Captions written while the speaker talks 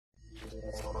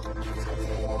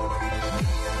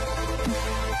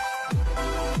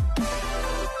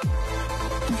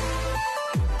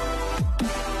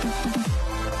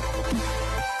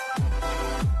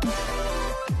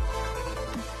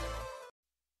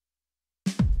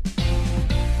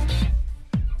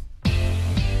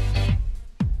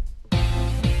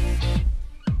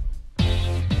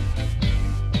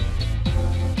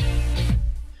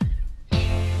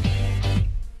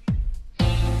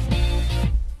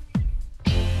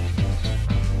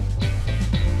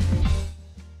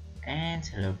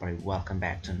everybody, welcome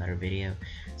back to another video.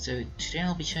 So today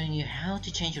I'll be showing you how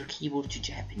to change your keyboard to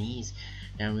Japanese.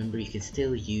 Now remember, you can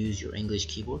still use your English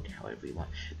keyboard however you want.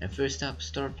 Now first up,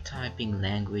 start typing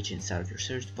language inside of your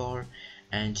search bar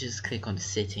and just click on the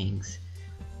settings.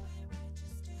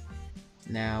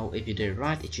 Now if you did it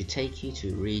right, it should take you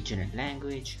to region and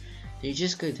language. Then you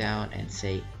just go down and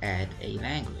say add a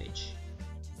language.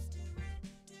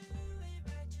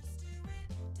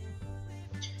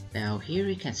 Now here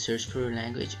you can search for a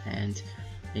language and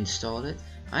install it.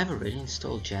 I've already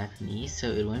installed Japanese,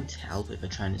 so it won't help if I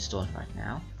try and install it right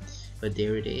now. But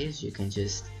there it is, you can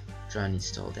just try and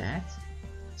install that.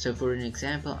 So for an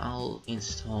example, I'll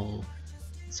install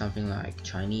something like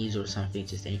Chinese or something,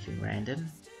 just anything random.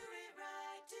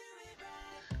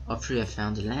 After you have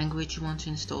found the language you want to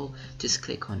install, just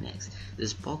click on next.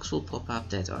 This box will pop up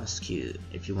that asks you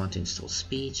if you want to install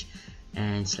speech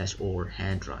and /or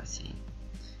handwriting.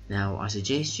 Now I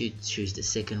suggest you choose the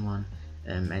second one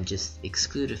and just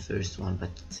exclude the first one, but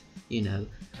you know,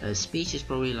 speech is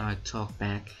probably like talk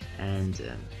back and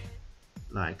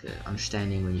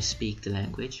understanding when you speak the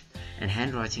language, and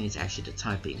handwriting is actually the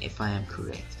typing, if I am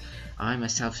correct. I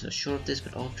myself am not sure of this,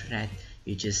 but after that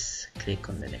you just click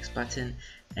on the next button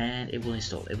and it will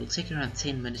install. It will take around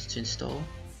 10 minutes to install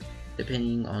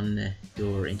depending on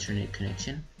your internet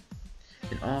connection.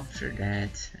 Then after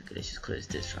that, okay, let's just close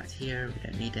this right here, we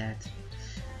don't need that.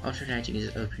 After that, you can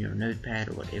just open your notepad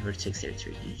or whatever text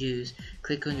editor you use,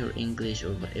 click on your English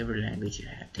or whatever language you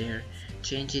have there,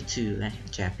 change it to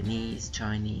Japanese,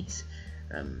 Chinese,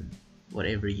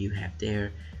 whatever you have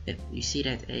there. Then you see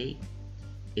that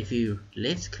if you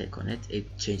left click on it,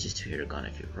 it changes to hiragana.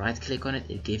 If you right click on it,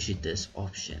 it gives you this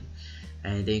option,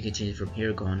 and then you can change it from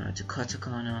hiragana to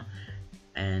katakana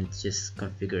and just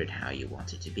configure it how you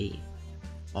want it to be.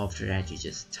 After that, you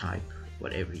just type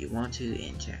whatever you want to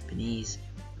in Japanese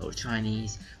or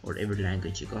Chinese or whatever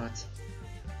language you got.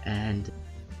 And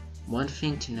one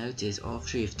thing to note is,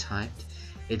 after you've typed,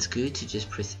 it's good to just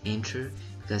press enter,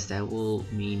 because that will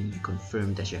mean you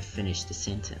confirm that you have finished the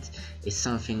sentence. It's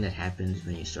something that happens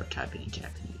when you start typing in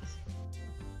Japanese.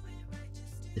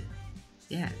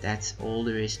 Yeah, that's all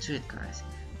there is to it, guys.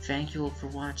 Thank you all for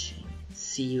watching.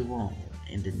 See you all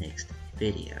in the next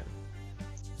video.